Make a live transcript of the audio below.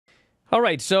All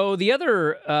right, so the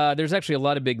other, there's actually a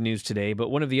lot of big news today, but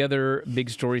one of the other big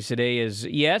stories today is,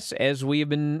 yes, as we have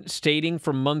been stating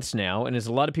for months now, and as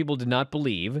a lot of people did not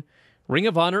believe, Ring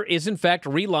of Honor is in fact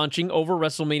relaunching over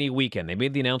WrestleMania weekend. They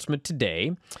made the announcement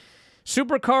today.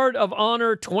 Supercard of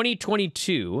Honor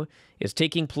 2022 is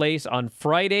taking place on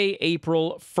Friday,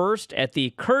 April 1st at the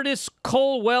Curtis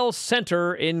Colwell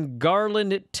Center in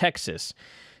Garland, Texas.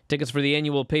 Tickets for the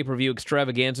annual pay-per-view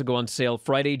extravaganza go on sale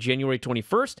Friday, January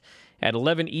 21st at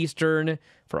 11 Eastern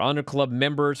for Honor Club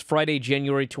members, Friday,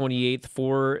 January 28th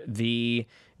for the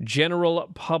general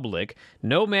public.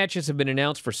 No matches have been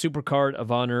announced for Supercard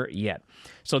of Honor yet.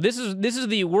 So this is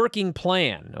the working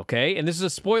plan, okay? And this is a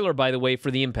spoiler, by the way,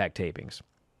 for the Impact tapings.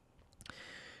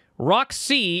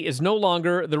 Roxy is no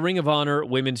longer the Ring of Honor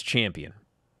Women's Champion.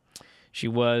 She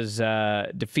was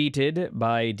defeated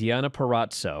by Deonna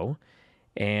Purrazzo.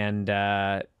 And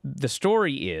the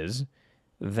story is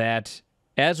that,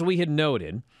 as we had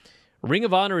noted, Ring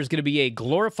of Honor is going to be a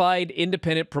glorified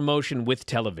independent promotion with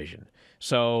television.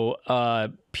 So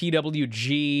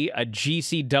PWG, a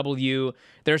GCW,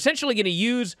 they're essentially going to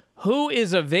use who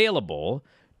is available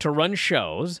to run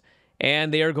shows,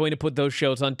 and they are going to put those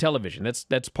shows on television.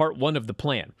 That's part one of the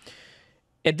plan.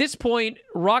 At this point,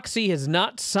 Roxy has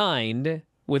not signed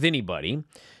with anybody,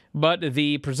 but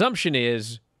the presumption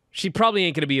is she probably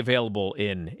ain't going to be available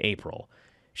in April.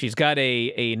 She's got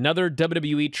another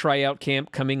WWE tryout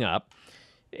camp coming up.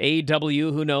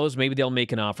 AEW, who knows, maybe they'll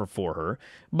make an offer for her.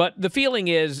 But the feeling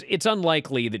is it's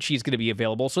unlikely that she's going to be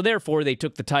available, so therefore they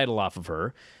took the title off of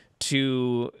her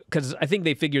because I think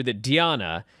they figured that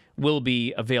Deonna will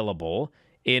be available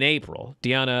in April.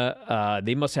 Deonna,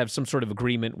 they must have some sort of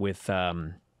agreement with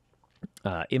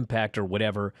Impact or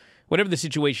whatever. Whatever the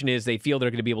situation is, they feel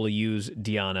they're going to be able to use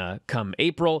Deonna come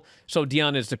April. So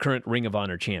Deonna is the current Ring of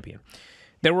Honor champion.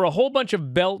 There were a whole bunch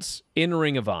of belts in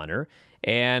Ring of Honor,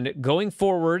 and going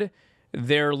forward,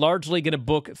 they're largely going to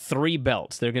book 3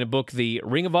 belts. They're going to book the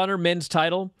Ring of Honor men's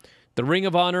title, the Ring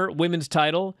of Honor women's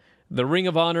title, the Ring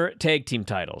of Honor tag team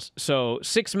titles. So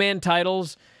 6-man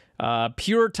titles,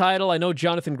 pure title. I know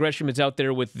Jonathan Gresham is out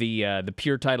there with the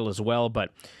pure title as well,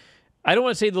 but I don't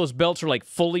want to say those belts are like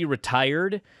fully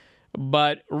retired.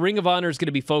 But Ring of Honor is going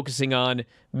to be focusing on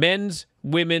men's,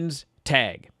 women's,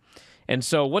 tag. And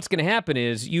so what's going to happen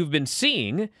is you've been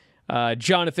seeing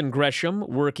Jonathan Gresham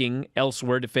working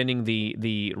elsewhere, defending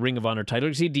the Ring of Honor title.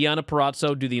 You see Deonna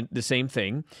Purrazzo do the same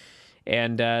thing,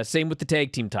 and same with the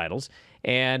tag team titles.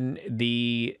 And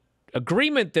the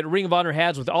agreement that Ring of Honor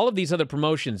has with all of these other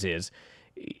promotions is,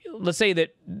 let's say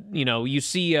that you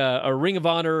see a Ring of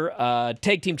Honor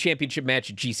tag team championship match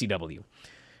at GCW.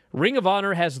 Ring of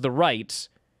Honor has the rights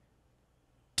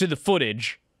to the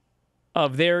footage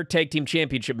of their tag team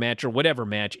championship match or whatever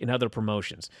match in other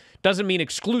promotions. Doesn't mean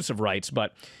exclusive rights,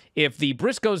 but if the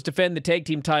Briscoes defend the tag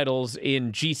team titles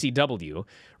in GCW,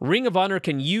 Ring of Honor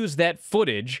can use that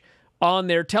footage on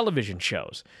their television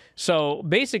shows. So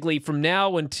basically, from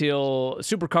now until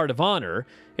Supercard of Honor,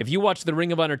 if you watch the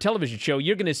Ring of Honor television show,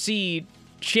 you're going to see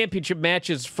championship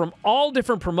matches from all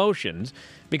different promotions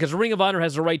because Ring of Honor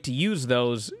has the right to use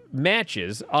those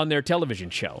matches on their television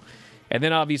show. And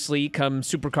then obviously come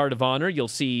Supercard of Honor, you'll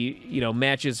see,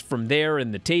 matches from there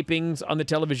and the tapings on the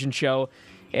television show.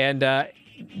 And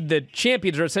the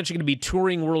champions are essentially going to be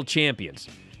touring world champions.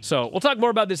 So we'll talk more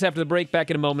about this after the break. Back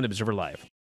in a moment, Observer Live.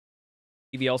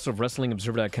 TV also of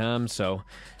WrestlingObserver.com. So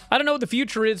I don't know what the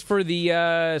future is for the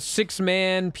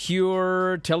 6-man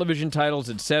pure television titles,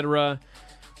 etc.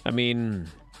 I mean,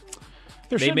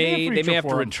 they may have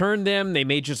to return them. They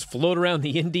may just float around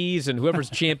the indies, and whoever's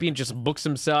champion just books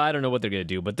them. So I don't know what they're going to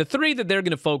do. But the 3 that they're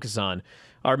going to focus on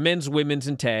are men's, women's,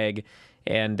 and tag.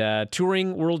 And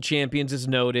touring world champions is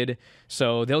noted.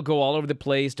 So they'll go all over the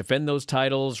place, defend those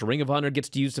titles. Ring of Honor gets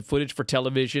to use the footage for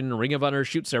television. Ring of Honor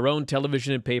shoots their own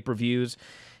television and pay-per-views.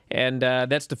 And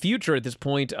that's the future at this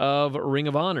point of Ring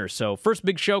of Honor. So first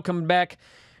big show coming back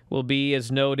will be,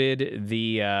 as noted,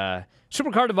 the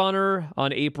Supercard of Honor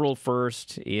on April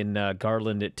 1st in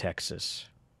Garland, Texas.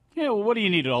 Yeah, well, what do you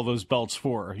need all those belts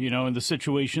for, in the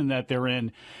situation that they're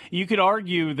in? You could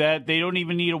argue that they don't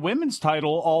even need a women's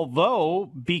title, although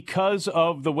because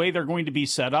of the way they're going to be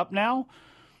set up now,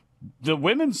 the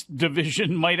women's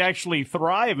division might actually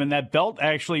thrive, and that belt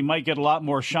actually might get a lot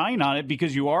more shine on it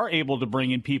because you are able to bring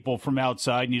in people from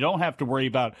outside, and you don't have to worry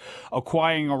about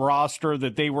acquiring a roster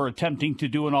that they were attempting to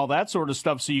do and all that sort of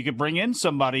stuff. So you could bring in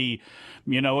somebody,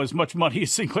 as much money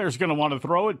as Sinclair's going to want to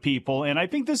throw at people. And I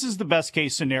think this is the best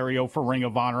case scenario for Ring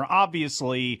of Honor.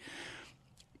 Obviously,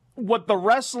 what the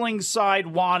wrestling side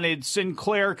wanted,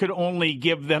 Sinclair could only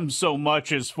give them so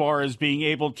much as far as being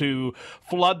able to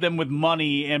flood them with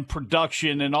money and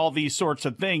production and all these sorts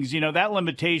of things. You know, that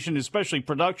limitation, especially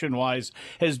production-wise,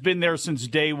 has been there since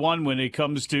day one when it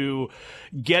comes to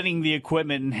getting the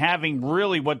equipment and having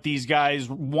really what these guys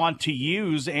want to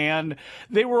use, and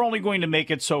they were only going to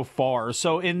make it so far.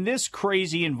 So in this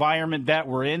crazy environment that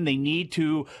we're in, they need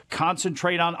to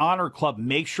concentrate on Honor Club,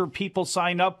 make sure people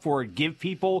sign up for it, give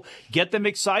people, get them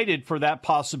excited for that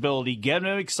possibility, get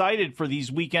them excited for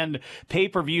these weekend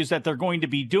pay-per-views that they're going to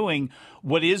be doing.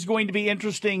 What is going to be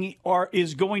interesting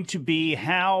is going to be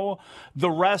how the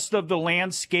rest of the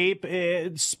landscape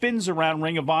spins around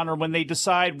Ring of Honor when they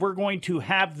decide we're going to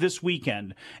have this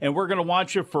weekend and we're going to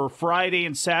watch it for Friday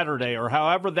and Saturday, or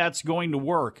however that's going to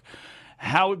work.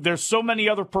 How there's so many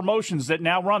other promotions that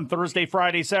now run Thursday,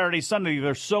 Friday, Saturday, Sunday.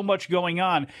 There's so much going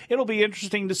on. It'll be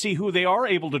interesting to see who they are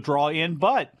able to draw in.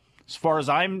 But as far as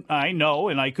I know,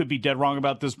 and I could be dead wrong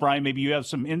about this, Brian, maybe you have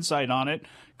some insight on it,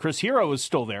 Chris Hero is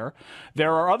still there.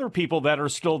 There are other people that are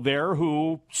still there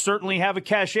who certainly have a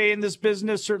cachet in this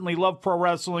business, certainly love pro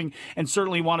wrestling, and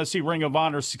certainly want to see Ring of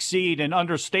Honor succeed and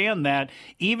understand that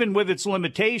even with its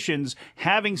limitations,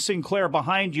 having Sinclair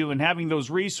behind you and having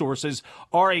those resources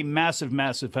are a massive,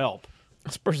 massive help.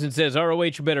 This person says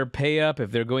ROH better pay up if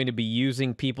they're going to be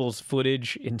using people's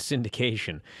footage in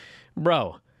syndication.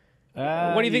 Bro,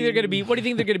 what do you think they're going to be? What do you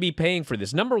think they're going to be paying for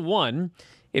this? Number one,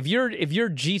 if you're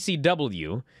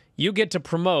GCW, you get to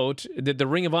promote that the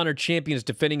Ring of Honor champion is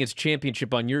defending its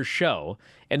championship on your show,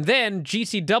 and then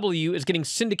GCW is getting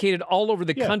syndicated all over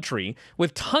the country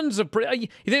with tons of. You think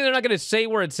they're not going to say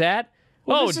where it's at?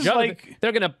 Well,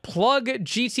 they're going to plug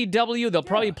GCW. They'll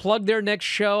probably plug their next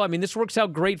show. I mean, this works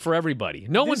out great for everybody.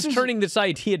 No one's turning this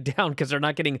idea down because they're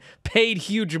not getting paid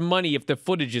huge money if the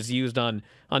footage is used on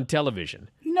television.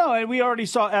 No, and we already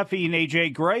saw Effie and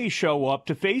AJ Gray show up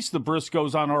to face the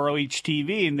Briscoes on ROH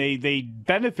TV, and they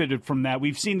benefited from that.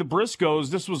 We've seen the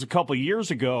Briscoes, this was a couple of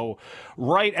years ago,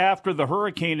 right after the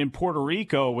hurricane in Puerto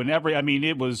Rico, when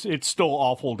it's still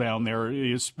awful down there,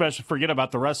 especially forget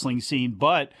about the wrestling scene,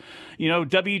 but you know,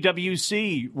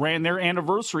 WWC ran their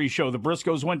anniversary show. The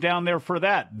Briscoes went down there for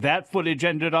that. That footage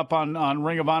ended up on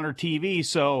Ring of Honor TV,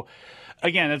 so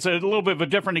again, it's a little bit of a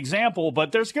different example,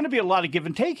 but there's going to be a lot of give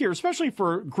and take here, especially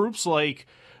for groups like,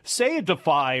 say, a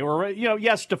Defy, or, you know,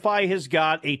 yes, Defy has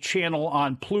got a channel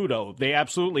on Pluto. They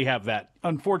absolutely have that.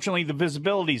 Unfortunately, the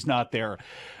visibility's not there.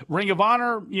 Ring of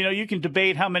Honor, you know, you can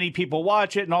debate how many people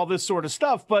watch it and all this sort of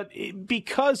stuff, but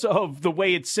because of the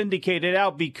way it's syndicated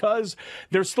out, because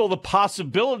there's still the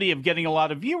possibility of getting a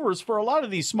lot of viewers for a lot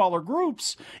of these smaller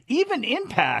groups, even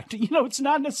Impact, you know, it's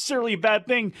not necessarily a bad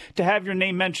thing to have your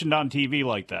name mentioned on TV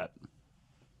like that.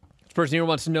 This person here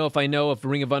wants to know if I know if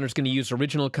Ring of Honor is going to use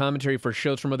original commentary for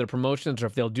shows from other promotions or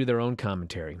if they'll do their own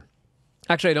commentary.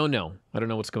 Actually, I don't know. I don't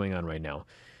know what's going on right now.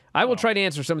 I will try to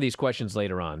answer some of these questions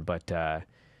later on, but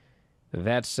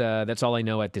that's all I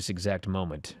know at this exact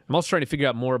moment. I'm also trying to figure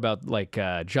out more about like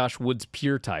Josh Wood's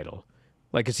Pure title.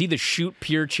 Like, is he the Shoot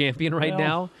Pure champion right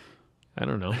now? I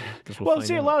don't know. Well,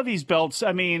 see, a lot of these belts,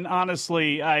 I mean,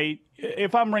 honestly,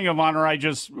 if I'm Ring of Honor, I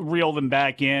just reel them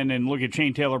back in and look at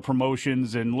Shane Taylor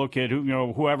Promotions and look at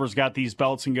whoever's got these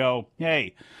belts and go,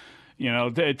 hey, you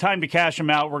know, time to cash them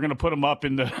out. We're going to put them up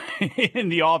in the in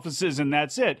the offices, and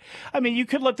that's it. I mean, you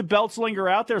could let the belts linger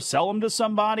out there, sell them to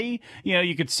somebody. You know,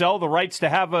 you could sell the rights to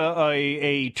have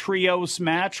a trios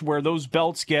match where those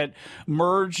belts get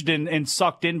merged and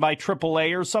sucked in by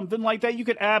AAA or something like that. You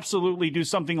could absolutely do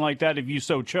something like that if you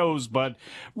so chose. But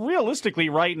realistically,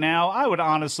 right now, I would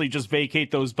honestly just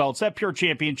vacate those belts. That Pure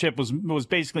Championship was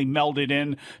basically melded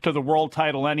in to the world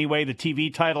title anyway. The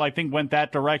TV title, I think, went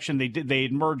that direction. They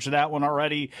had merged that one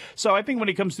already. So I think when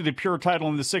it comes to the Pure title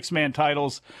and the six-man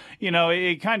titles, you know,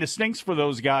 it kind of stinks for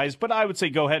those guys, but I would say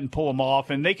go ahead and pull them off,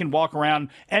 and they can walk around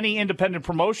any independent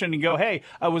promotion and go, hey,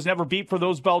 I was never beat for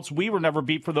those belts. We were never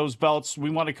beat for those belts. We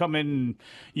want to come in.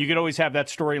 You could always have that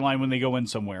storyline when they go in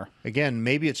somewhere. Again,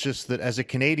 maybe it's just that as a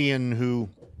Canadian who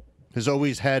has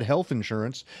always had health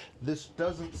insurance, this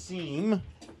doesn't seem...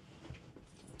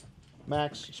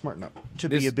 Max, smart enough to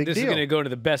be a big deal. This is going to go to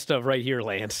the best of right here,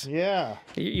 Lance. Yeah.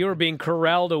 You were being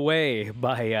corralled away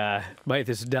by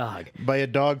this dog. By a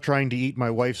dog trying to eat my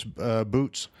wife's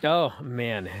boots. Oh,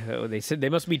 man. They said they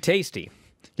must be tasty.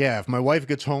 Yeah, if my wife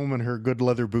gets home and her good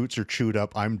leather boots are chewed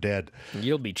up, I'm dead.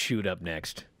 You'll be chewed up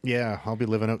next. Yeah, I'll be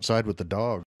living outside with the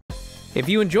dog. If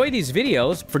you enjoy these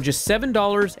videos, for just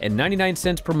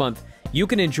 $7.99 per month, you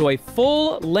can enjoy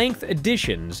full-length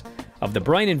editions of The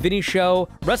Bryan and Vinny Show,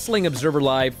 Wrestling Observer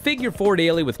Live, Figure 4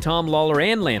 Daily with Tom Lawler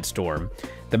and Lance Storm,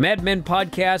 the Mad Men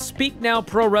podcast, Speak Now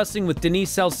Pro Wrestling with Denise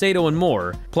Salcedo and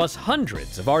more, plus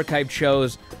hundreds of archived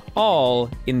shows, all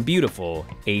in beautiful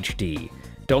HD.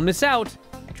 Don't miss out.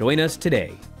 Join us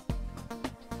today.